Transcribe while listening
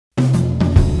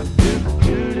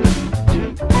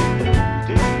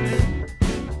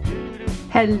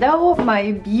Hello,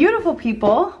 my beautiful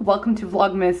people. Welcome to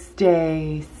Vlogmas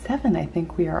day 7, I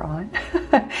think we are on.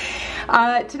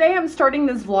 Today I'm starting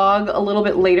this vlog a little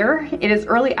bit later. It is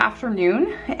early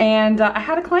afternoon and I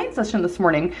had a client session this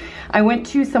morning. I went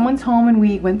to someone's home and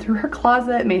we went through her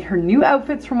closet, made her new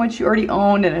outfits from what she already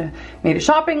owned, and made a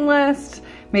shopping list,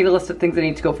 made a list of things that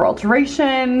need to go for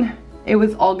alteration. It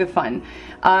was all good fun.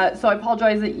 So I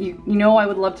apologize that you know I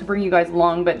would love to bring you guys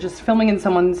along, but just filming in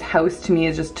someone's house to me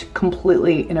is just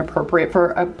completely inappropriate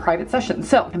for a private session.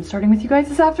 So I'm starting with you guys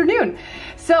this afternoon.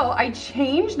 So I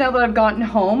changed now that I've gotten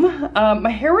home.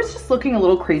 My hair was just looking a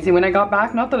little crazy when I got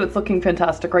back. Not that it's looking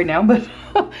fantastic right now, but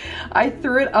I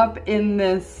threw it up in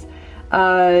this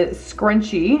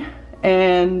scrunchie.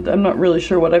 And I'm not really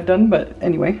sure what I've done, but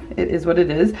anyway, it is what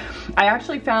it is. I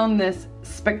actually found this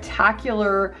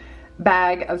spectacular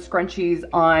bag of scrunchies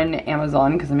on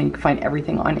Amazon, because I mean you can find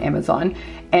everything on Amazon,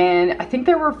 and I think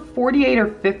there were 48 or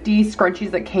 50 scrunchies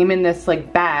that came in this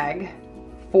like bag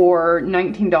for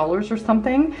 $19 or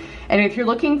something. And if you're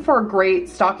looking for a great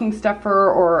stocking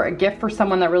stuffer or a gift for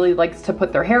someone that really likes to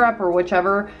put their hair up or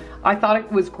whichever, I thought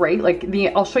it was great. Like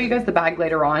I'll show you guys the bag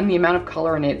later on. The amount of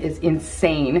color in it is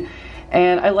insane,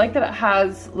 and I like that it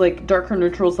has like darker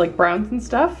neutrals like browns and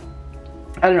stuff.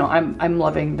 I don't know, I'm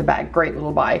loving the bag. Great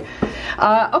little buy.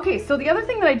 Okay, so the other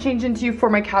thing that I changed into for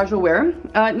my casual wear,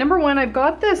 number one, I've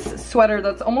got this sweater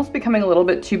that's almost becoming a little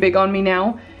bit too big on me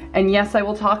now. And yes, I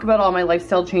will talk about all my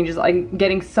lifestyle changes. I'm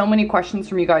getting so many questions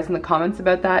from you guys in the comments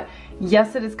about that.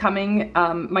 Yes, it is coming.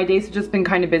 My days have just been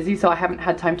kind of busy, so I haven't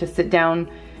had time to sit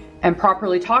down and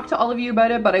properly talk to all of you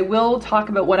about it, but I will talk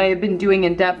about what I have been doing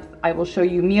in depth. I will show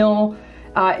you meal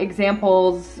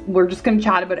examples. We're just gonna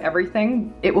chat about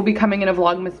everything. It will be coming in a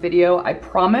Vlogmas video, I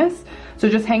promise. So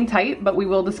just hang tight, but we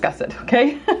will discuss it,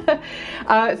 okay?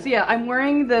 So yeah, I'm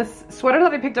wearing this sweater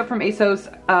that I picked up from ASOS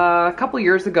a couple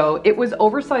years ago. It was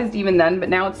oversized even then, but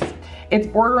now it's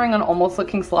bordering on almost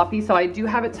looking sloppy. So I do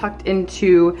have it tucked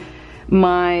into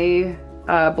my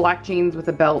black jeans with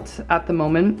a belt at the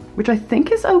moment, which I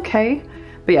think is okay.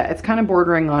 But yeah, it's kind of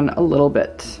bordering on a little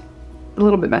bit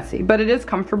messy, but it is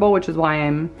comfortable, which is why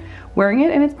I'm wearing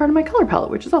it, and it's part of my color palette,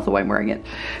 which is also why I'm wearing it.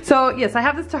 So yes, I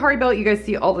have this Tahari belt you guys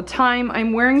see all the time.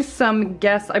 I'm wearing some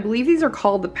Guess, I believe these are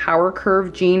called the Power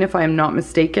Curve jean if I am not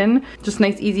mistaken. Just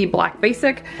nice easy black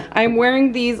basic. I'm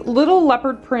wearing these little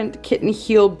leopard print kitten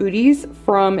heel booties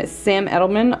from Sam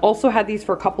Edelman. Also had these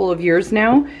for a couple of years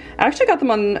now. I actually got them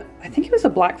on, I think it was a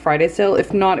Black Friday sale.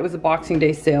 If not, it was a Boxing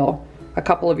Day sale a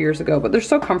couple of years ago, but they're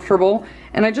so comfortable,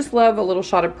 and I just love a little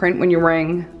shot of print when you're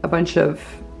wearing a bunch of,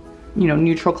 you know,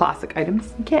 neutral classic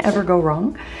items. You can't ever go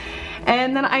wrong.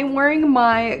 And then I'm wearing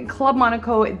my Club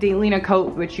Monaco Daylina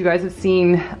coat, which you guys have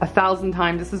seen 1,000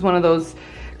 times. This is one of those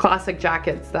classic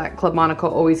jackets that Club Monaco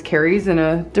always carries in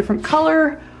a different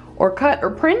color or cut or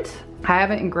print. I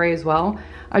have it in gray as well.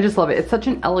 I just love it. It's such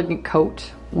an elegant coat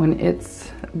when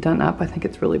it's done up. I think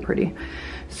it's really pretty.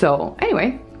 So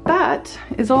anyway, that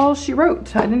is all she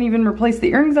wrote. I didn't even replace the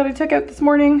earrings that I took out this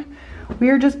morning. We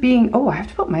are just being, oh, I have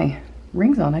to put my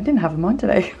rings on. I didn't have them on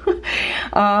today. But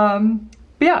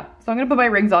yeah, so I'm gonna put my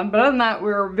rings on. But other than that,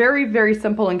 we're very, very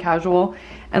simple and casual.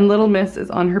 And little Miss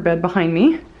is on her bed behind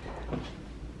me,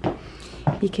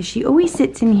 because she always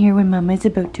sits in here when Mama's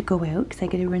about to go out, because I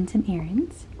gotta run some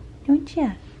errands. Don't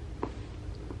ya?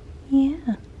 Yeah.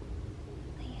 Hi,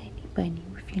 honey bunny.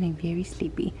 We're feeling very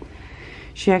sleepy.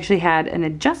 She actually had an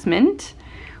adjustment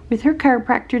with her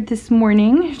chiropractor this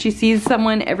morning. She sees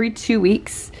someone every 2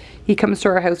 weeks. He comes to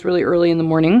our house really early in the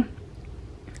morning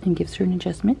and gives her an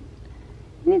adjustment.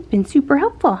 And it's been super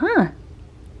helpful, huh?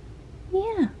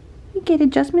 Yeah, you get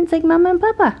adjustments like Mama and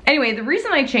Papa. Anyway, the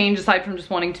reason I changed, aside from just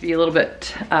wanting to be a little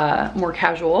bit more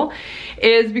casual,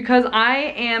 is because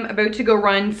I am about to go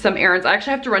run some errands. I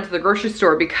actually have to run to the grocery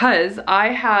store because I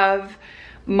have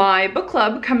my book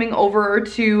club coming over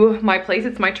to my place.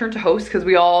 It's my turn to host because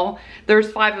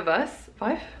there's 5 of us.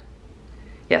 5?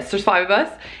 Yes, there's 5 of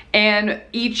us. And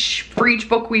for each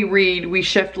book we read, we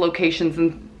shift locations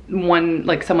and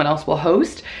someone else will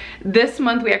host. This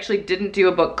month we actually didn't do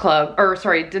a book club,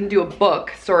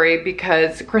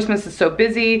 because Christmas is so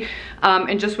busy.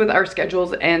 And just with our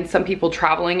schedules and some people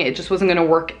traveling, it just wasn't gonna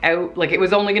work out. Like, it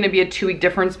was only gonna be a 2-week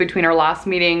difference between our last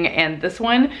meeting and this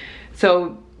one.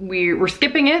 So we were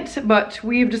skipping it, but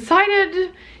we've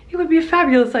decided it would be a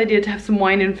fabulous idea to have some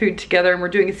wine and food together, and we're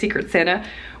doing a Secret Santa,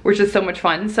 which is so much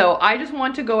fun. So I just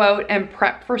want to go out and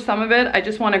prep for some of it. I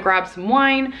just want to grab some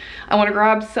wine. I want to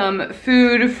grab some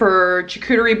food for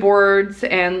charcuterie boards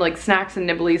and like snacks and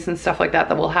nibblies and stuff like that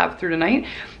that we'll have through tonight.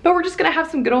 But we're just gonna have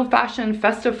some good old-fashioned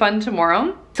festive fun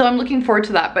tomorrow. So I'm looking forward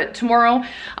to that. But tomorrow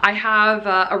I have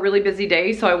a really busy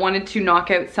day, so I wanted to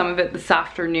knock out some of it this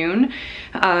afternoon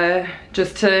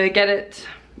just to get it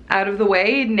out of the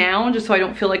way now, just so I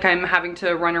don't feel like I'm having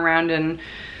to run around and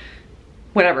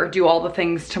whatever, do all the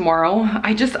things tomorrow.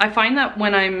 I find that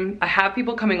when I have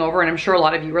people coming over, and I'm sure a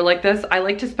lot of you are like this, I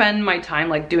like to spend my time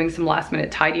like doing some last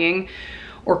minute tidying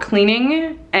or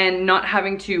cleaning and not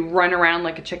having to run around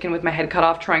like a chicken with my head cut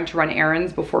off trying to run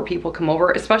errands before people come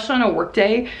over, especially on a work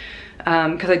day,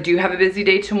 because I do have a busy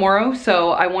day tomorrow.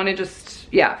 So I want to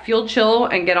just, yeah, feel chill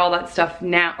and get all that stuff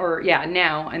now, or yeah,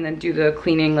 now, and then do the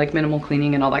cleaning, like minimal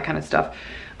cleaning and all that kind of stuff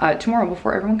tomorrow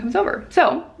before everyone comes over.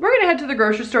 So we're gonna head to the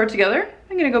grocery store together.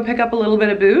 I'm gonna go pick up a little bit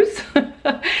of booze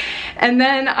and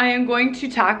then I am going to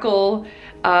tackle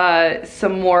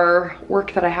some more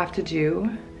work that I have to do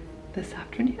this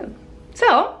afternoon.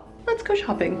 So let's go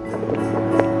shopping.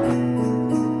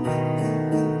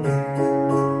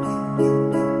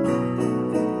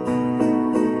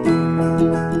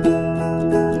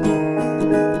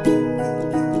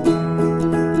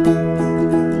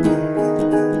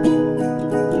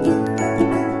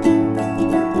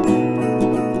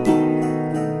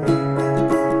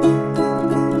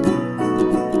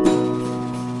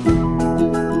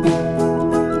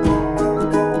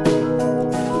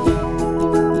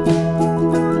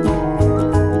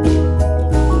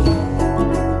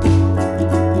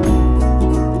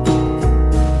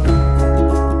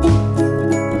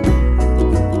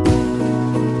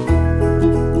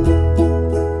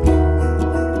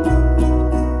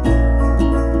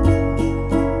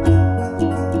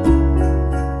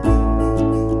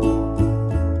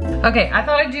 Okay, I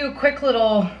thought I'd do a quick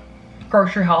little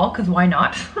grocery haul, because why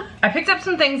not? I picked up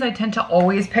some things I tend to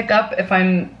always pick up if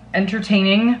I'm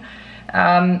entertaining.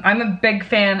 I'm a big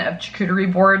fan of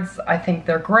charcuterie boards. I think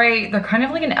they're great. They're kind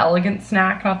of like an elegant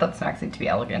snack. Not that snacks need to be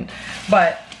elegant,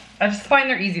 but I just find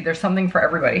they're easy. There's something for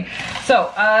everybody.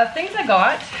 So things I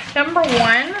got. Number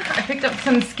one, I picked up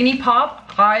some Skinny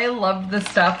Pop. I love this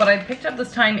stuff, but I picked up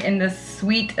this time in this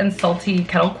sweet and salty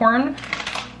kettle corn.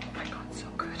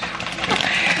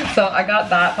 So I got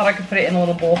that, thought I could put it in a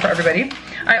little bowl for everybody.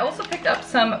 I also picked up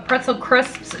some pretzel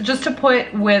crisps just to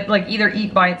put with, like, either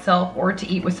eat by itself or to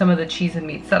eat with some of the cheese and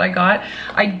meats that I got.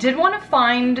 I did want to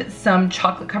find some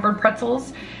chocolate covered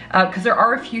pretzels because there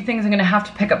are a few things I'm gonna have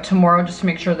to pick up tomorrow just to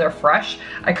make sure they're fresh.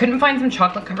 I couldn't find some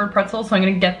chocolate covered pretzels, so I'm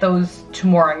gonna get those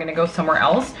tomorrow. I'm gonna go somewhere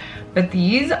else. But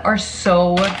these are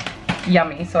so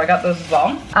yummy, so I got those as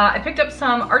well. I picked up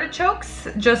some artichokes,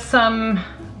 just some,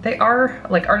 they are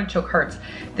like artichoke hearts.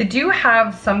 They do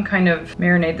have some kind of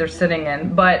marinade they're sitting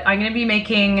in, but I'm gonna be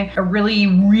making a really,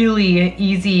 really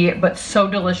easy but so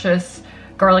delicious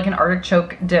garlic and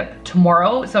artichoke dip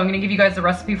tomorrow. So I'm gonna give you guys the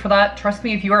recipe for that. Trust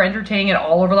me, if you are entertaining it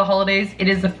all over the holidays, it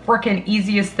is the frickin'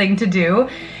 easiest thing to do.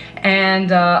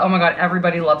 And oh my God,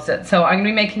 everybody loves it. So I'm gonna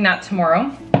be making that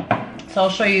tomorrow. So I'll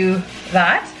show you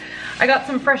that. I got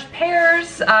some fresh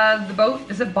pears,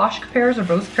 is it Bosch pears or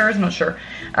Bose pears? I'm not sure.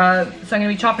 So I'm gonna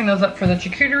be chopping those up for the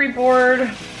charcuterie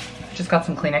board. Just got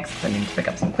some Kleenex, I need to pick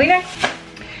up some Kleenex.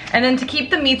 And then to keep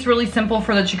the meats really simple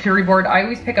for the charcuterie board, I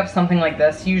always pick up something like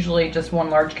this, usually just one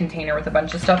large container with a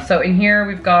bunch of stuff. So in here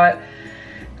we've got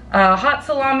hot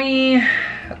salami,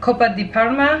 Coppa di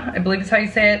Parma, I believe is how you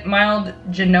say it, mild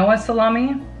Genoa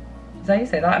salami. Is that how you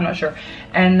say that? I'm not sure.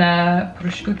 And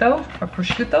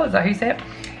prosciutto, is that how you say it?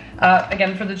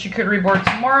 Again, for the charcuterie board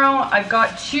tomorrow, I've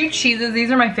got 2 cheeses.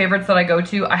 These are my favorites that I go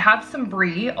to. I have some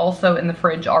brie also in the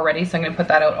fridge already, so I'm gonna put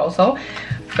that out also.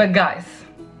 But guys,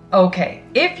 okay,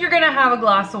 if you're gonna have a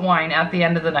glass of wine at the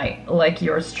end of the night, like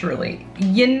yours truly,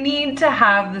 you need to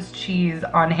have this cheese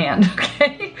on hand,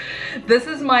 okay? This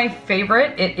is my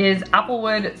favorite. It is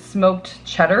Applewood smoked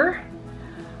cheddar.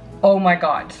 Oh my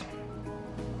God.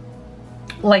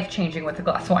 Life-changing with a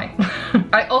glass of wine.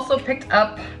 I also picked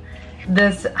up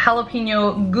this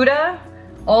jalapeno Gouda,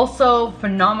 also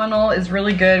phenomenal, is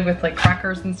really good with like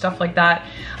crackers and stuff like that.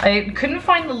 I couldn't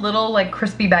find the little like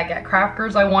crispy baguette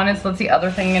crackers I wanted, so that's the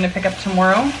other thing I'm gonna pick up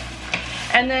tomorrow.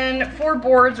 And then for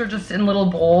boards or just in little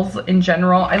bowls in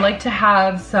general, I like to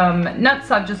have some nuts.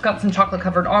 I've just got some chocolate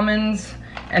covered almonds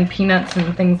and peanuts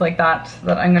and things like that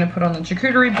that I'm gonna put on the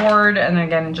charcuterie board, and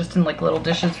again just in like little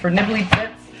dishes for nibbly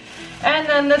bits. And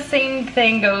then the same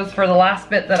thing goes for the last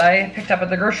bit that I picked up at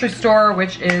the grocery store,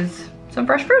 which is some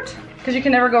fresh fruit, because you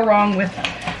can never go wrong with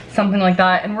something like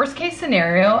that. And worst case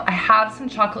scenario, I have some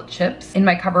chocolate chips in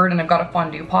my cupboard and I've got a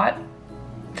fondue pot.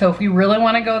 So if we really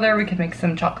want to go there, we could make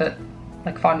some chocolate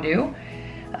like fondue,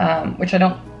 which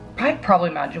I probably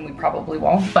imagine we probably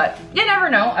won't, but you never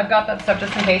know. I've got that stuff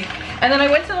just in case. And then I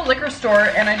went to the liquor store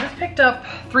and I just picked up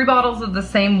 3 bottles of the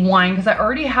same wine because I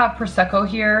already have Prosecco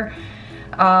here,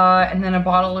 and then a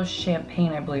bottle of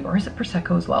champagne, I believe, or is it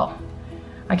Prosecco as well?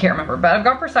 I can't remember, but I've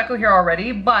got Prosecco here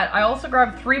already. But I also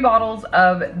grabbed 3 bottles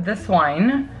of this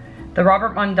wine, the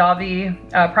Robert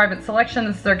Mondavi Private Selection.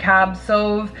 This is their Cab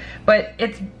Sauv, but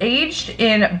it's aged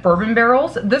in bourbon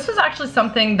barrels. This was actually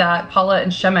something that Paula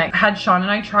and Shemek had Sean and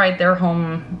I tried their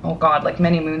home, oh God, like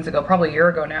many moons ago, probably a year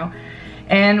ago now.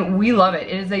 And we love it.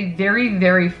 It is a very,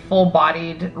 very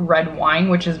full-bodied red wine,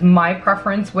 which is my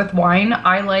preference with wine.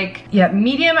 I like, yeah,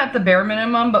 medium at the bare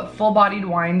minimum, but full-bodied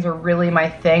wines are really my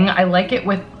thing. I like it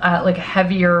with like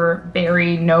heavier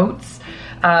berry notes.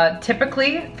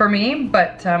 Typically for me,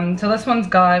 but so this one's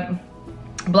got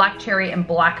black cherry and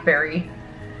blackberry,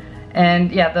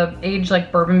 and yeah, the aged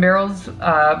like bourbon barrels,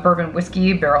 bourbon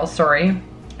whiskey barrels, sorry.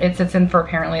 It sits in for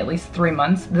apparently at least 3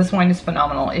 months. This wine is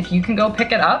phenomenal. If you can go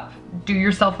pick it up, do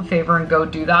yourself a favor and go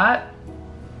do that.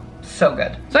 So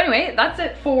good. So anyway, that's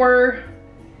it for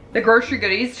the grocery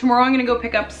goodies. Tomorrow I'm gonna go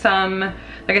pick up some,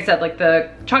 like I said, like the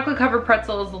chocolate covered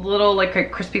pretzels, the little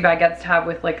like crispy baguettes to have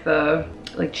with like the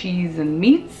cheese and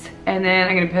meats. And then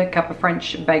I'm gonna pick up a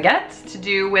French baguette to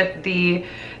do with the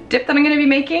dip that I'm gonna be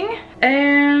making.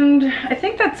 And I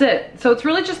think that's it. So it's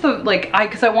really just the, like,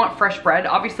 cause I want fresh bread.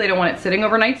 Obviously I don't want it sitting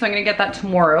overnight, so I'm gonna get that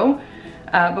tomorrow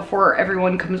before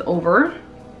everyone comes over.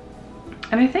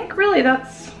 And I think really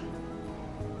that's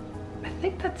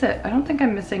it. I don't think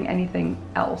I'm missing anything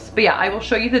else. But yeah, I will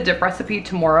show you the dip recipe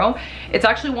tomorrow. It's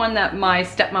actually one that my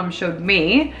stepmom showed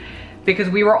me because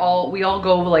we all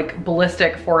go like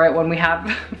ballistic for it when we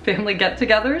have family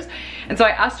get-togethers. And so I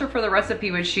asked her for the recipe,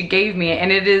 which she gave me,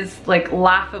 and it is like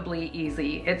laughably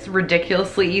easy. It's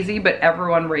ridiculously easy, but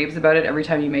everyone raves about it every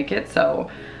time you make it. So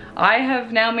I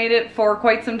have now made it for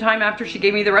quite some time after she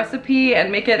gave me the recipe,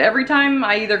 and make it every time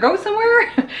I either go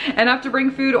somewhere and have to bring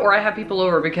food, or I have people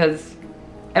over, because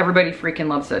everybody freaking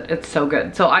loves it. It's so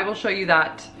good. So I will show you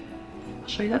that. I'll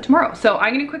show you that tomorrow. So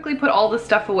I'm gonna quickly put all this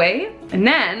stuff away, and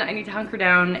then I need to hunker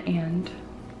down and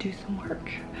do some work.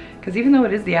 Because even though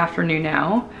it is the afternoon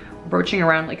now, we're broaching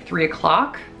around like 3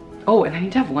 o'clock. Oh, and I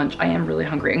need to have lunch. I am really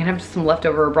hungry. I'm gonna have some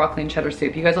leftover broccoli and cheddar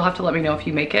soup. You guys will have to let me know if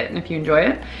you make it and if you enjoy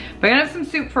it. But I'm gonna have some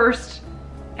soup first,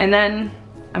 and then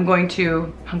I'm going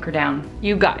to hunker down.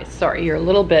 You guys, sorry, you're a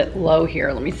little bit low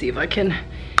here. Let me see if I can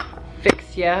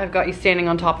fix you. I've got you standing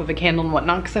on top of a candle and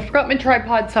whatnot because I forgot my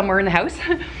tripod somewhere in the house.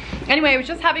 Anyway, I was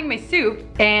just having my soup,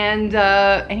 and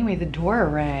anyway, the door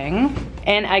rang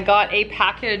and I got a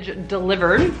package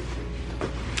delivered,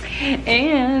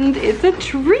 and it's a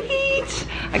treat.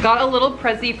 I got a little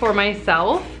Prezi for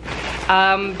myself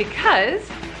because,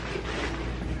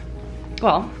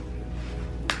 well,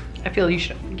 I feel you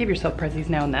should give yourself Prezis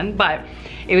now and then, but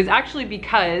it was actually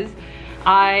because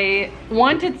I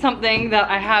wanted something that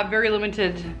I have very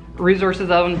limited resources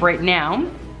of right now.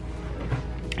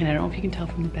 And I don't know if you can tell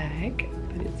from the bag,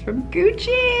 but it's from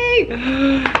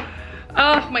Gucci.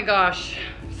 Oh my gosh.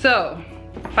 So,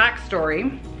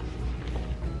 backstory.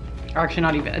 Actually,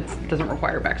 not even, it doesn't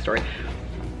require a backstory.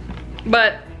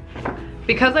 But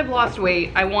because I've lost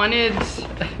weight, I wanted,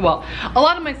 well, a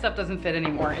lot of my stuff doesn't fit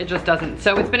anymore. It just doesn't.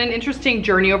 So it's been an interesting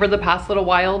journey over the past little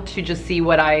while to just see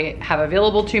what I have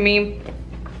available to me,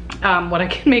 what I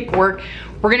can make work.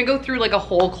 We're gonna go through like a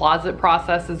whole closet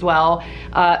process as well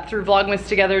through Vlogmas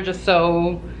together, just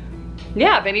so,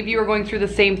 yeah, if any of you are going through the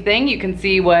same thing, you can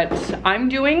see what I'm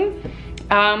doing.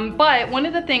 But one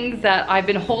of the things that I've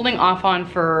been holding off on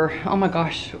for, oh my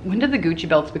gosh, when did the Gucci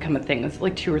belts become a thing? It's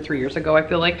like 2 or 3 years ago, I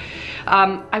feel like.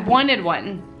 I wanted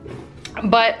one,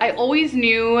 but I always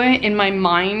knew in my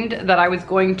mind that I was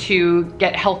going to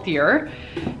get healthier.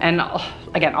 And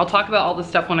again, I'll talk about all this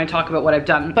stuff when I talk about what I've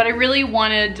done, but I really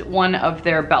wanted one of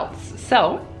their belts.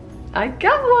 So I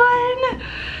got one.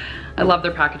 I love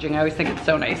their packaging. I always think it's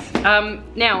so nice.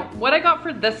 Now, what I got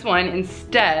for this one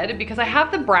instead, because I have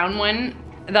the brown one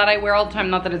that I wear all the time,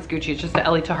 not that it's Gucci, it's just the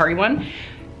Elie Tahari one.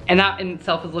 And that in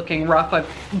itself is looking rough. I've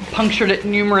punctured it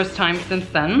numerous times since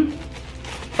then.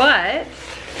 But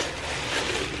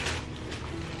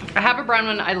I have a brown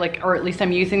one I like, or at least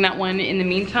I'm using that one in the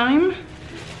meantime.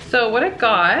 So what I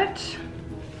got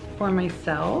for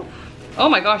myself, oh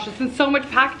my gosh, it's in so much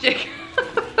packaging.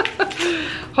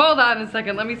 Hold on a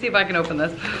second, let me see if I can open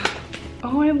this.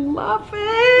 Oh, I love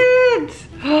it.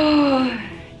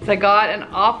 So I got an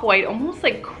off-white, almost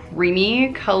like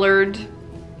creamy colored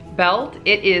belt.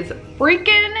 It is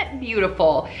freaking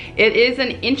beautiful. It is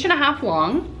 1.5 inches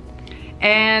long,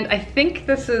 and I think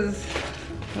this is,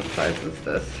 what size is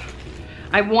this?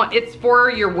 It's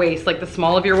for your waist, like the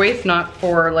small of your waist, not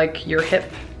for like your hip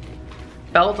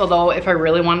belt. Although if I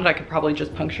really wanted, I could probably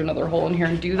just puncture another hole in here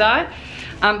and do that.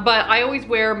 But I always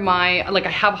wear I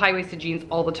have high-waisted jeans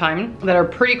all the time that are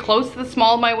pretty close to the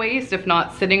small of my waist, if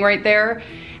not sitting right there.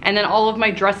 And then all of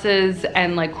my dresses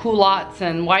and like culottes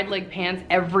and wide leg pants,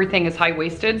 everything is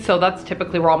high-waisted. So that's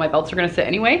typically where all my belts are gonna sit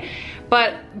anyway.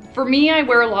 But for me, I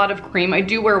wear a lot of cream. I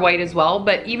do wear white as well,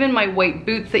 but even my white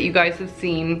boots that you guys have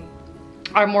seen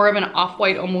are more of an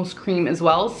off-white, almost cream as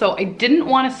well. So I didn't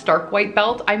want a stark white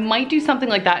belt. I might do something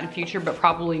like that in future, but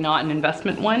probably not an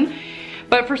investment one.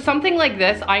 But for something like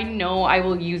this, I know I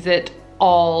will use it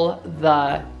all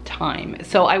the time.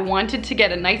 So I wanted to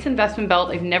get a nice investment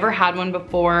belt. I've never had one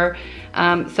before.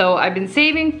 So I've been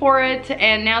saving for it.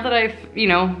 And now that I've, you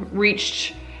know,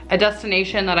 reached a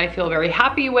destination that I feel very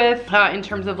happy with in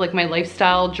terms of like my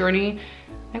lifestyle journey,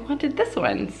 I wanted this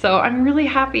one. So I'm really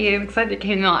happy and excited it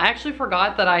came out. I actually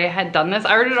forgot that I had done this.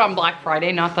 I ordered it on Black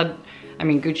Friday, not that, I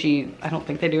mean, Gucci, I don't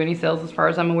think they do any sales as far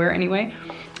as I'm aware anyway.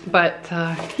 But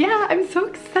yeah, I'm so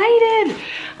excited.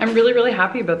 I'm really, really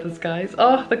happy about this, guys.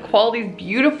 Oh, the quality's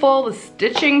beautiful. The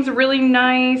stitching's really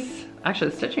nice.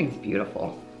 Actually, the stitching's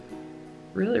beautiful.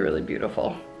 Really, really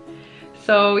beautiful.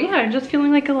 So yeah, I'm just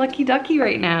feeling like a lucky ducky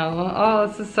right now. Oh,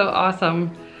 this is so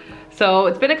awesome. So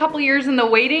it's been a couple years in the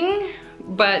waiting,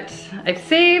 but I've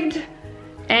saved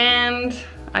and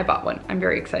I bought one. I'm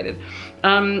very excited.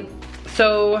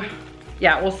 So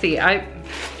yeah, we'll see.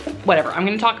 Whatever, I'm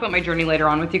gonna talk about my journey later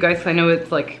on with you guys, because I know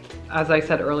it's like, as I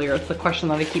said earlier, it's a question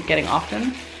that I keep getting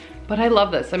often. But I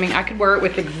love this. I mean, I could wear it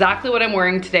with exactly what I'm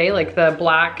wearing today, like the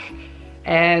black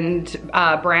and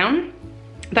brown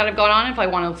that I've got on if I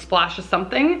want to splash of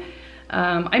something.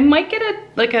 I might get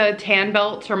a tan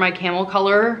belt or my camel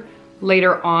color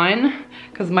later on,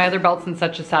 because my other belt's in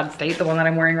such a sad state, the one that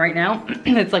I'm wearing right now.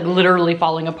 It's like literally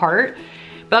falling apart.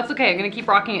 But that's okay, I'm gonna keep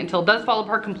rocking it until it does fall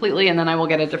apart completely, and then I will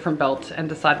get a different belt and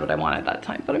decide what I want at that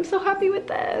time. But I'm so happy with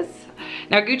this.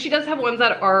 Now Gucci does have ones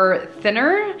that are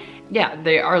thinner. Yeah,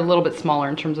 they are a little bit smaller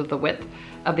in terms of the width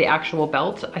of the actual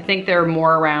belt. I think they're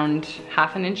more around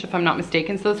 1/2 inch if I'm not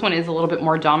mistaken. So this one is a little bit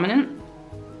more dominant.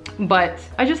 But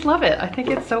I just love it. I think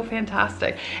it's so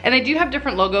fantastic. And they do have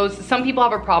different logos. Some people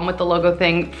have a problem with the logo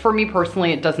thing. For me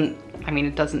personally, it doesn't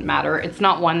matter. It's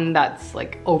not one that's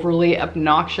like overly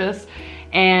obnoxious.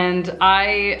 And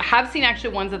I have seen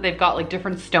actually ones that they've got like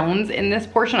different stones in this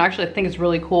portion. Actually, I think it's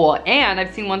really cool. And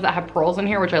I've seen ones that have pearls in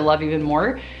here, which I love even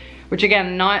more. Which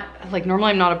again, not like, normally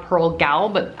I'm not a pearl gal,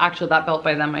 but actually that belt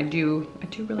by them I do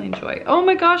really enjoy. Oh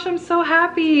my gosh, I'm so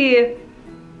happy.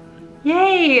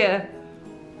 Yay.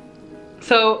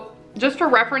 So just for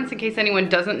reference, in case anyone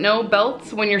doesn't know,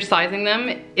 belts, when you're sizing them,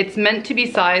 it's meant to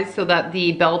be sized so that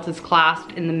the belt is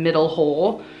clasped in the middle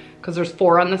hole, because there's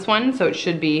 4 on this one, so it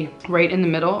should be right in the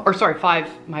middle, or sorry, 5,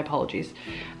 my apologies,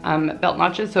 belt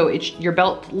notches. So your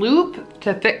belt loop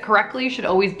to fit correctly should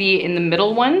always be in the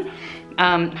middle one.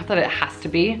 Not that it has to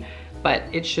be, but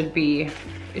it should be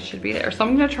there. So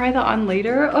I'm gonna try that on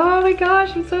later. Oh my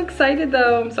gosh, I'm so excited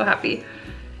though, I'm so happy.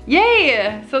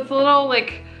 Yay! So it's a little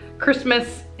like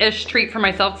Christmas-ish treat for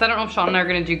myself, because I don't know if Sean and I are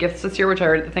gonna do gifts this year, which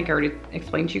I think I already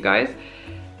explained to you guys.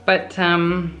 But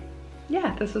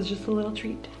yeah, this is just a little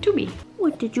treat to me.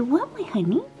 What did you want, my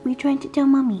honey? What are you trying to tell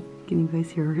mommy? Can you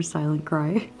guys hear her silent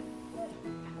cry?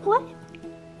 What?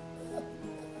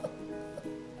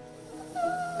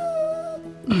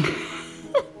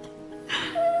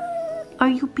 Are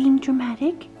you being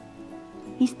dramatic?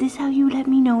 Is this how you let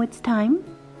me know it's time?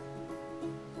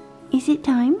 Is it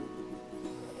time?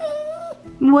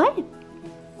 What?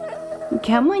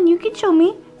 Come on, you can show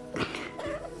me.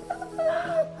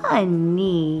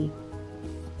 Honey.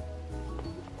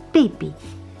 Baby,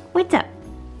 what's up?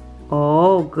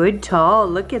 Oh, good tall.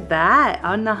 Look at that.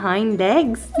 On the hind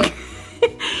legs.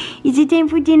 Is it time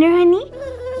for dinner, honey?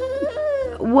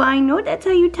 Well, I know that's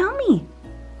how you tell me.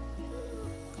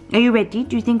 Are you ready?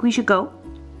 Do you think we should go?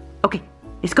 Okay,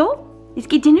 let's go. Let's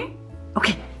get dinner.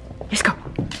 Okay, let's go.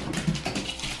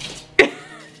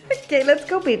 Okay, let's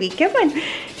go, baby. Come on.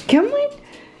 Come on.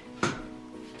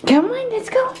 Come on, let's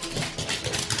go.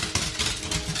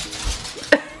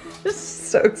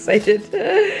 So excited.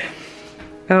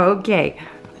 Okay.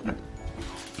 Are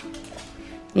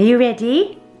you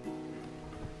ready?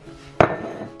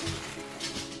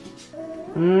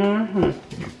 Mm-hmm.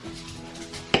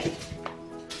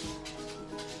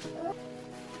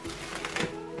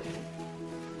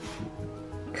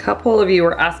 Couple of you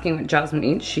were asking what Jasmine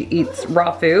eats. She eats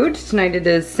raw food. Tonight it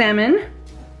is salmon.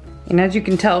 And as you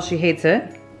can tell, she hates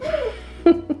it.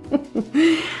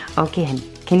 Okay, honey.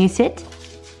 Can you sit?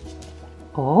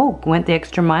 Oh, went the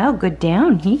extra mile. Good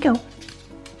down. Here you go.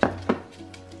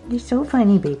 You're so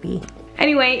funny, baby.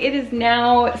 Anyway, it is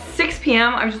now 6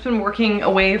 p.m. I've just been working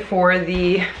away for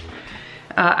the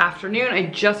afternoon. I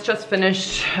just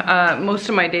finished most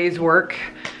of my day's work.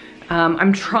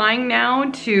 I'm trying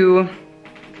now to,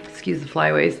 excuse the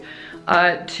flyaways,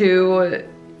 to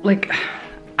like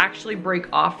actually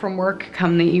break off from work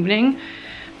come the evening,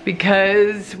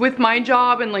 because with my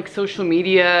job and like social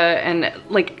media and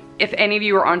like, if any of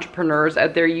you are entrepreneurs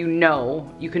out there, you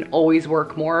know you can always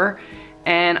work more.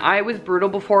 And I was brutal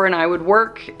before, and I would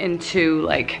work into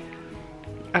like,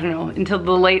 I don't know, until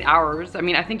the late hours. I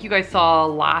mean, I think you guys saw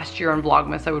last year on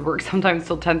Vlogmas, I would work sometimes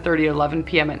till 10:30 or 11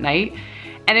 p.m. at night.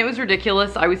 And it was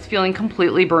ridiculous. I was feeling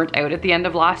completely burnt out at the end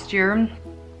of last year.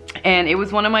 And it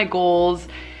was one of my goals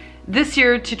this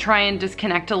year to try and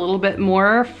disconnect a little bit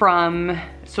more from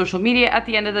social media at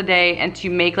the end of the day, and to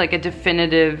make like a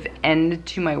definitive end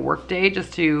to my work day,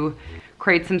 just to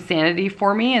create some sanity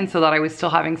for me, and so that I was still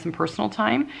having some personal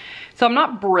time. So I'm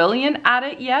not brilliant at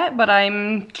it yet, but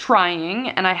I'm trying,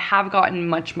 and I have gotten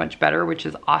much better, which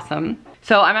is awesome.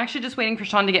 So I'm actually just waiting for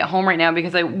Sean to get home right now,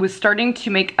 because I was starting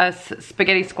to make us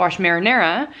spaghetti squash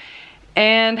marinara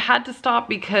and had to stop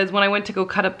because when I went to go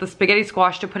cut up the spaghetti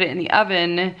squash to put it in the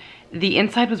oven, the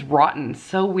inside was rotten.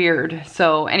 So weird.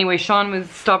 So anyway, Sean was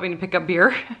stopping to pick up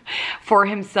beer for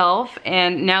himself,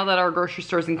 and now that our grocery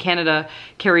stores in Canada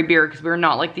carry beer, because we're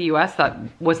not like the US, that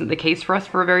wasn't the case for us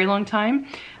for a very long time,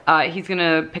 he's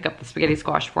gonna pick up the spaghetti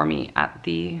squash for me at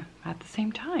the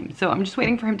same time. So I'm just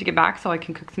waiting for him to get back so I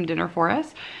can cook some dinner for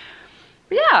us.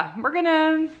 But yeah, we're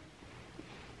gonna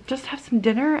just have some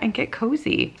dinner and get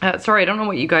cozy. Sorry, I don't know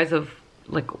what you guys have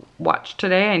like watched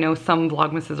today. I know some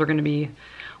Vlogmases are gonna be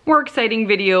more exciting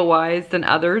video wise than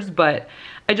others, but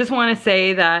I just want to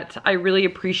say that I really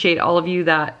appreciate all of you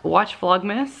that watch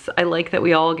Vlogmas. I like that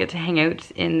we all get to hang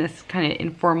out in this kind of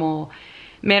informal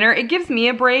manner. It gives me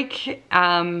a break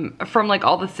from like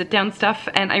all the sit down stuff,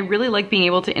 and I really like being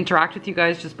able to interact with you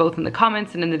guys just both in the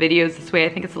comments and in the videos this way. I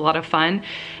think it's a lot of fun,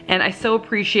 and I so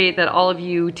appreciate that all of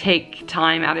you take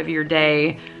time out of your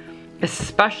day,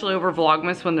 especially over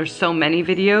Vlogmas when there's so many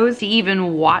videos, to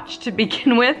even watch to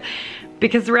begin with.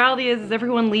 Because the reality is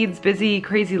everyone leads busy,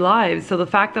 crazy lives. So the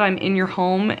fact that I'm in your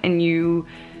home and you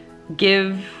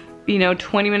give, you know,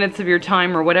 20 minutes of your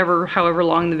time or whatever, however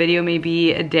long the video may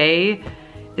be a day,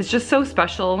 is just so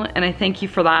special. And I thank you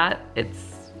for that.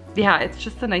 Yeah, it's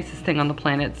just the nicest thing on the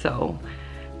planet. So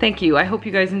thank you. I hope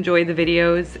you guys enjoy the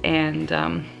videos,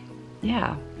 and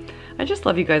yeah. I just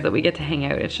love you guys that we get to hang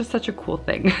out. It's just such a cool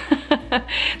thing.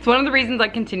 It's one of the reasons I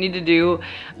continue to do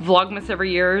Vlogmas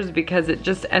every year, is because it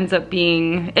just ends up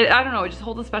being, I don't know, it just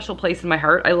holds a special place in my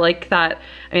heart. I like that.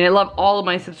 I mean, I love all of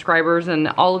my subscribers and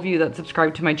all of you that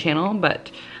subscribe to my channel, but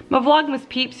my Vlogmas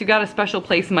peeps, you got a special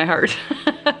place in my heart.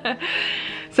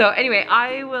 So anyway,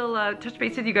 I will touch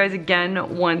base with you guys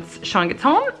again once Sean gets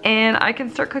home and I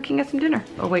can start cooking us some dinner.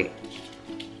 Oh wait.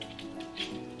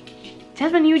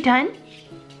 Jasmine, you done?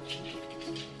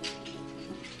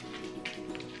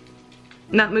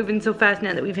 Not moving so fast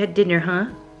now that we've had dinner, huh?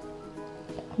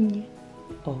 Yeah.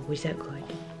 Oh, was that good?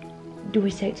 Do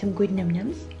we say some good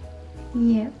num-nums?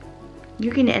 Yep.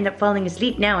 You're gonna end up falling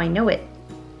asleep now, I know it.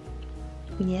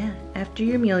 Yeah, after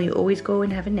your meal, you always go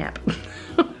and have a nap.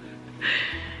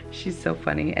 She's so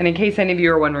funny. And in case any of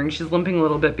you are wondering, she's limping a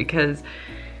little bit because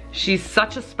she's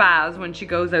such a spaz when she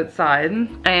goes outside.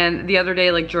 And the other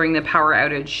day, like during the power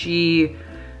outage, she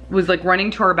was like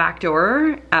running to our back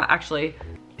door. Actually,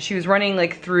 she was running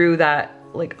like through that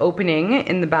like opening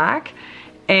in the back,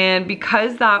 and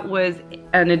because that was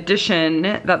an addition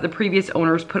that the previous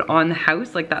owners put on the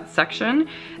house, like that section,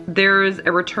 there's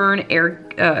a return air,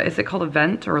 is it called a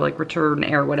vent or like return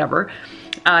air, whatever,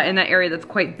 in that area that's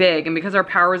quite big. And because our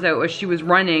power was out as she was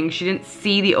running, she didn't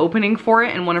see the opening for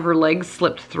it and one of her legs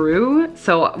slipped through.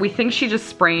 So we think she just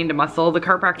sprained a muscle. The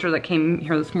chiropractor that came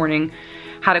here this morning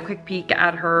had a quick peek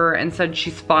at her and said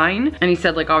she's fine. And he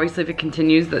said like obviously if it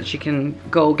continues that she can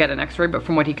go get an x-ray, but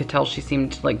from what he could tell she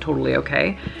seemed like totally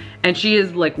okay. And she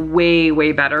is like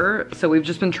way better. So we've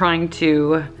just been trying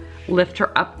to lift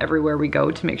her up everywhere we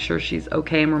go to make sure she's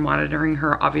okay, and we're monitoring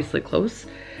her obviously close.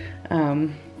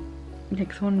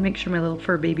 Because I want to make sure my little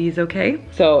fur baby is okay.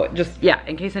 So just, yeah,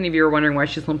 in case any of you are wondering why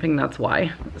she's limping, that's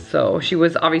why. So she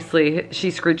was obviously,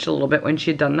 she screeched a little bit when she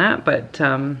had done that, but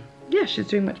yeah, she's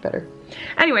doing much better.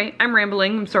 Anyway, I'm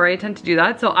rambling. I'm sorry, I tend to do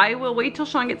that. So I will wait till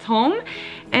Sean gets home,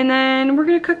 and then we're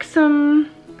gonna cook some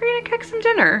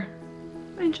dinner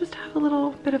and just have a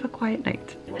little bit of a quiet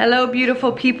night. Hello,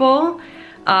 beautiful people.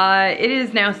 It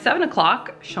is now 7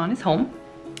 o'clock. Sean is home.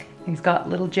 He's got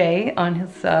little Jay on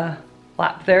his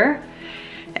lap there.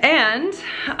 And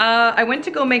I went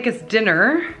to go make us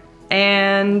dinner,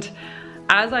 and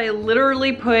as I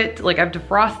literally put, like, I've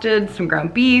defrosted some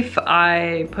ground beef,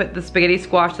 I put the spaghetti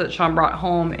squash that Sean brought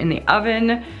home in the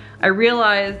oven, I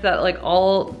realized that like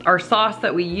all our sauce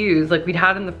that we use, like we'd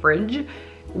had in the fridge,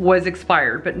 was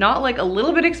expired, but not like a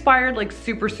little bit expired, like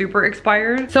super, super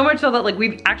expired. So much so that like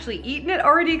we've actually eaten it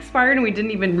already expired and we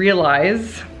didn't even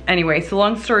realize. Anyway, so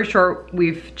long story short,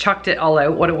 we've chucked it all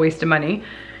out. What a waste of money.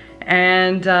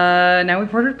 And now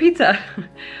we've ordered pizza,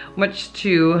 much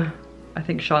to, I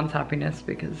think, Sean's happiness,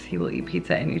 because he will eat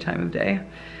pizza any time of day.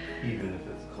 Even if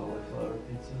it's cauliflower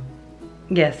pizza?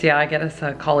 Yes, yeah, I get us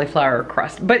a cauliflower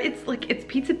crust, but it's like, it's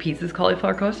pizza pieces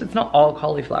cauliflower crust. It's not all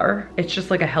cauliflower. It's just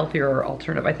like a healthier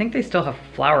alternative. I think they still have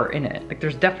flour in it. Like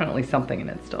there's definitely something in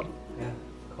it still. Yeah,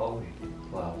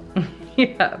 cauliflower.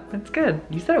 Yeah, it's good.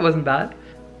 You said it wasn't bad.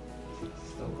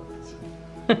 Still not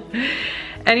the same.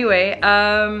 Anyway,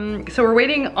 so we're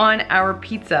waiting on our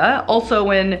pizza. Also,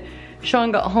 when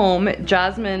Sean got home,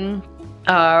 Jasmine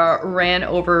ran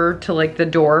over to like the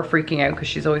door freaking out because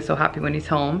she's always so happy when he's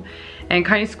home, and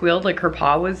kind of squealed like her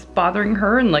paw was bothering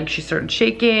her, and like she started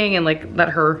shaking and like that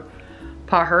her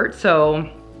paw hurt. So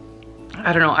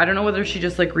I don't know whether she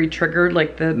just like re-triggered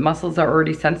like the muscles are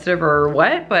already sensitive or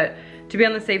what, but to be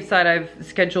on the safe side, I've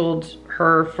scheduled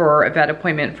her for a vet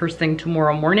appointment first thing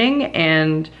tomorrow morning,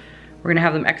 and we're gonna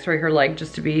have them x-ray her leg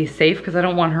just to be safe, because I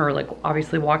don't want her like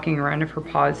obviously walking around if her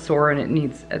paw is sore and it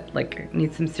needs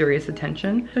some serious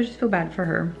attention. So I just feel bad for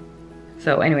her.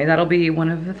 So anyway, that'll be one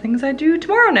of the things I do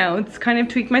tomorrow now. It's kind of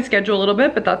tweaked my schedule a little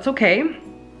bit, but that's okay.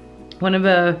 One of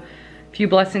the few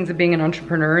blessings of being an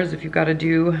entrepreneur is if you've got to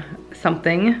do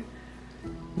something,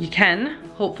 you can,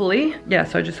 hopefully. Yeah,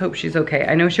 so I just hope she's okay.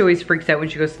 I know she always freaks out when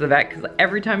she goes to the vet, because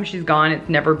every time she's gone, it's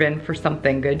never been for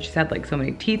something good. She's had like so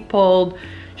many teeth pulled.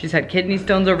 She's had kidney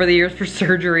stones over the years for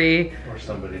surgery. Or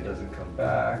somebody doesn't come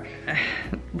back.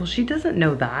 Well, she doesn't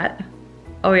know that.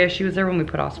 Oh yeah, she was there when we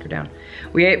put Oscar down.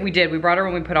 We did, we brought her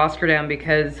when we put Oscar down,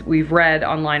 because we've read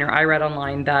online, or I read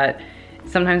online, that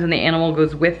sometimes when the animal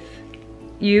goes with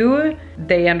you,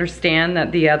 they understand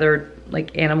that the other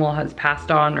like animal has passed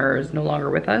on or is no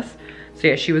longer with us. So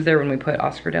yeah, she was there when we put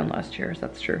Oscar down last year, so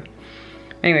that's true.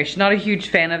 Anyway, she's not a huge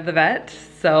fan of the vet,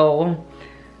 so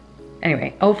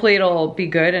anyway, hopefully it'll be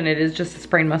good, and it is just a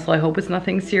sprained muscle. I hope it's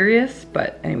nothing serious,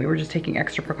 but anyway, we're just taking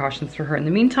extra precautions for her in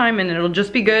the meantime, and it'll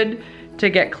just be good to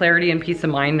get clarity and peace of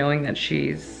mind knowing that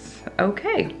she's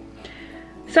okay.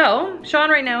 So, Sean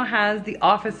right now has The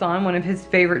Office on, one of his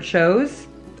favorite shows.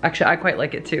 Actually, I quite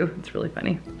like it too. It's really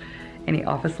funny. Any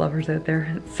Office lovers out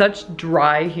there? It's such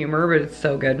dry humor, but it's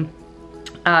so good.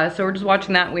 So we're just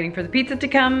watching that, waiting for the pizza to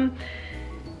come.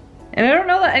 And I don't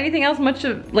know that anything else, much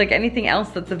of like anything else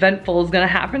that's eventful is gonna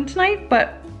happen tonight,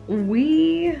 but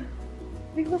we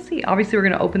will see. Obviously we're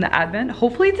gonna open the Advent.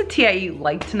 Hopefully it's a TIE you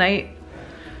like tonight.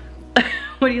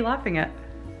 What are you laughing at?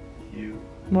 You.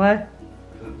 What?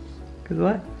 Cause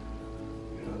what?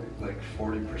 You're like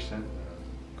 40%.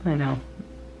 I know.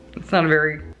 It's not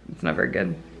very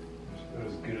good. Not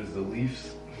as good as the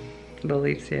Leafs. The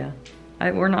Leafs, yeah.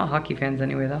 We're not hockey fans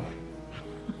anyway though.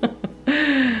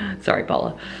 Sorry,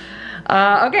 Paula.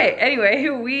 Okay,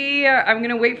 anyway, I'm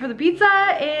gonna wait for the pizza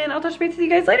and I'll touch base with you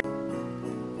guys later.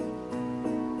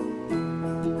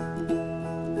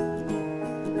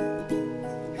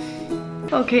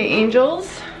 Okay, angels.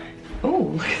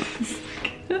 Oh, look at this.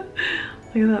 Look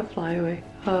at that fly away.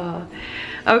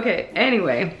 Okay,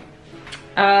 anyway.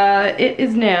 It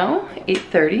is now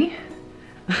 8:30.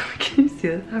 Can you see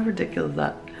this? How ridiculous is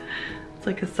that? It's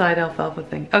like a side alfalfa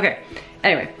thing. Okay,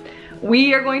 anyway.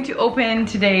 We are going to open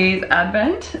today's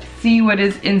Advent, see what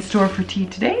is in store for tea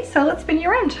today, so let's spin you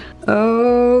around.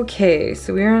 Okay,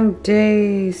 so we're on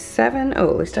day 7. Oh,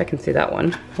 at least I can see that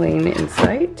one, plain in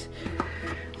sight.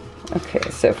 Okay,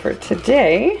 so for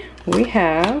today, we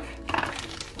have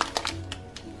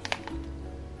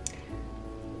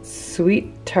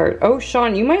sweet tart. Oh,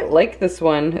 Sean, you might like this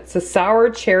one. It's a sour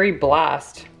cherry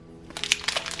blast.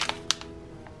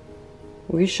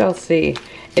 We shall see.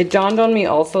 It dawned on me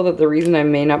also that the reason I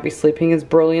may not be sleeping as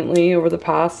brilliantly over the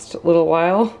past little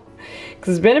while,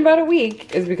 because it's been about a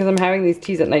week, is because I'm having these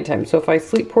teas at nighttime. So if I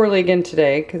sleep poorly again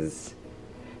today, because,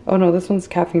 oh no, this one's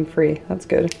caffeine free. That's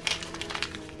good.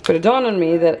 But it dawned on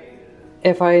me that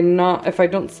if I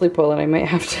don't sleep well, then I might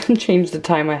have to change the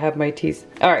time I have my teas.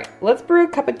 All right, let's brew a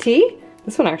cup of tea.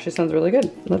 This one actually sounds really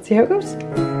good. Let's see how it goes.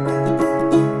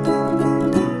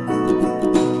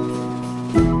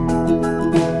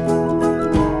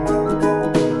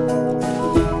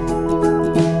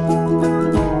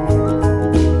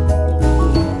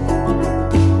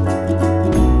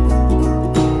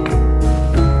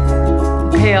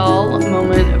 pale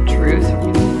moment of truth.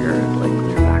 I'm gonna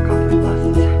clear back off my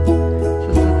glasses. So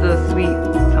this is the sweet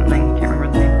something, can't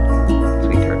remember the name.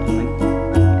 Sweet tart something.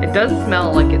 It does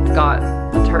smell like it's got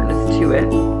a tartness to it.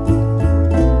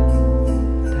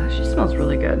 It actually smells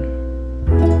really good.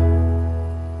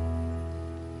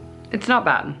 It's not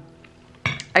bad.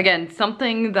 Again,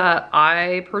 something that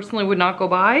I personally would not go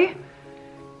buy.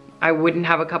 I wouldn't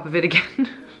have a cup of it again.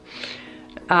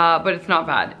 But it's not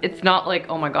bad. It's not like,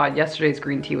 oh my God, yesterday's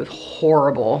green tea was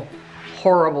horrible.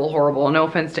 Horrible, horrible. No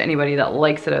offense to anybody that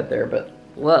likes it out there, but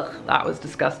ugh, that was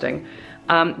disgusting.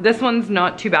 This one's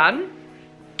not too bad.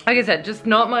 Like I said, just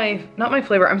not my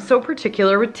flavor. I'm so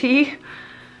particular with tea.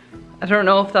 I don't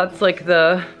know if that's like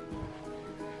the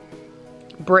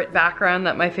Brit background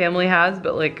that my family has,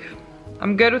 but like,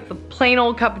 I'm good with the plain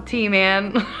old cup of tea,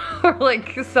 man. Or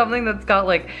like something that's got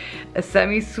like a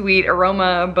semi-sweet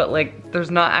aroma, but like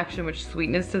there's not actually much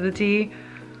sweetness to the tea.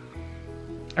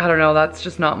 I don't know, that's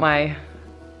just not my,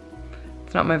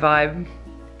 it's not my vibe.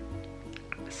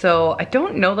 So I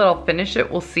don't know that I'll finish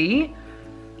it, we'll see.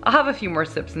 I'll have a few more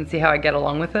sips and see how I get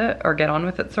along with it, or get on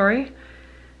with it, sorry.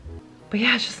 But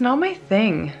yeah, it's just not my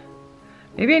thing.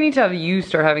 Maybe I need to have you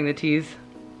start having the teas.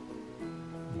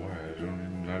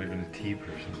 I'm not even a tea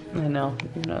person. I know,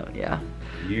 you know, yeah.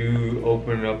 You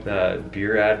open up that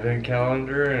beer advent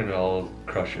calendar and I'll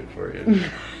crush it for you.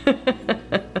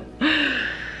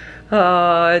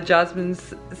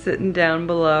 Jasmine's sitting down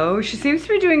below. She seems to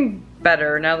be doing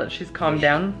better now that she's calmed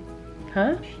down.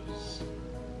 Huh?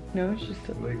 No, she's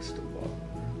still... Legs still bother.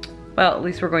 Well, at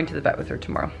least we're going to the vet with her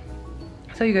tomorrow.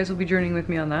 So you guys will be journeying with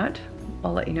me on that.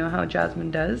 I'll let you know how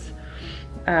Jasmine does.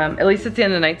 At least it's the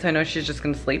end of the night, so I know she's just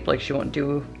gonna sleep. Like, she won't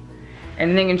do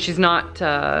anything, and she's not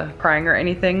crying or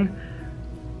anything.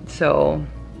 So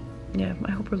yeah,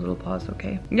 I hope her little paw's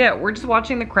okay. Yeah, we're just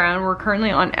watching The Crown. We're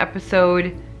currently on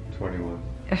episode 21.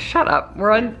 Shut up.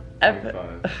 We're on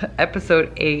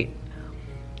episode 8.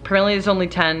 Apparently there's only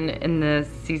 10 in this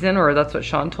season, or that's what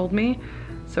Sean told me.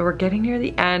 So we're getting near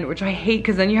the end, which I hate,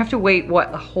 because then you have to wait,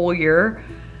 what, a whole year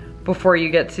before you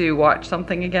get to watch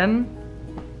something again.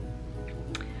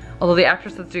 Although the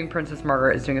actress that's doing Princess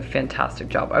Margaret is doing a fantastic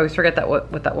job. I always forget that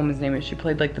what that woman's name is. She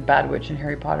played like the bad witch in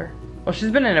Harry Potter. Well,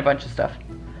 she's been in a bunch of stuff.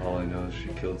 All I know is she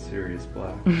killed Sirius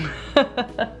Black.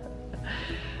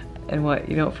 And what,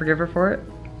 you don't forgive her for it?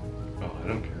 Oh, I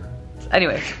don't care.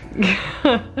 Anyway.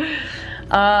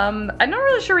 I'm not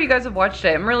really sure what you guys have watched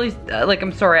today. I'm really,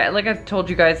 I'm sorry. Like I've told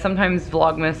you guys, sometimes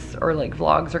Vlogmas or like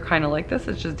vlogs are kind of like this.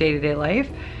 It's just day-to-day life.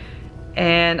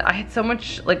 And I had so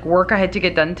much like work I had to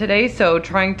get done today, so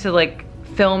trying to like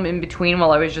film in between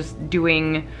while I was just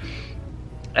doing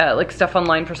like stuff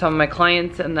online for some of my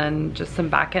clients, and then just some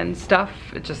back-end stuff.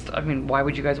 It just, I mean, why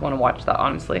would you guys want to watch that,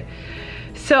 honestly?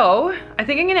 So I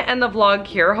think I'm gonna end the vlog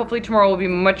here. Hopefully tomorrow will be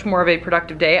much more of a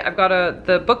productive day. I've got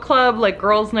the book club, like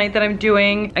girls' night that I'm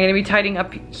doing. I'm gonna be tidying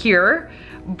up here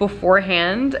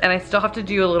beforehand, and I still have to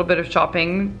do a little bit of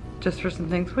shopping just for some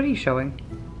things. What are you showing?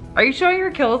 Are you showing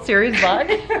your Kill Series vlog?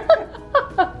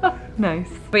 Nice.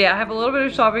 But yeah, I have a little bit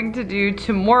of shopping to do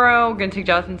tomorrow. I'm gonna take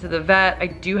Jasmine to the vet. I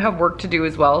do have work to do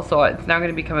as well, so it's now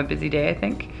gonna become a busy day, I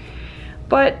think.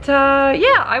 But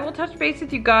yeah, I will touch base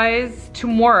with you guys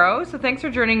tomorrow. So thanks for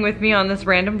journeying with me on this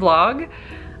random vlog.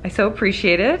 I so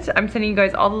appreciate it. I'm sending you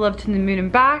guys all the love to the moon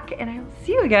and back, and I will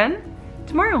see you again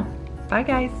tomorrow. Bye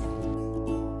guys.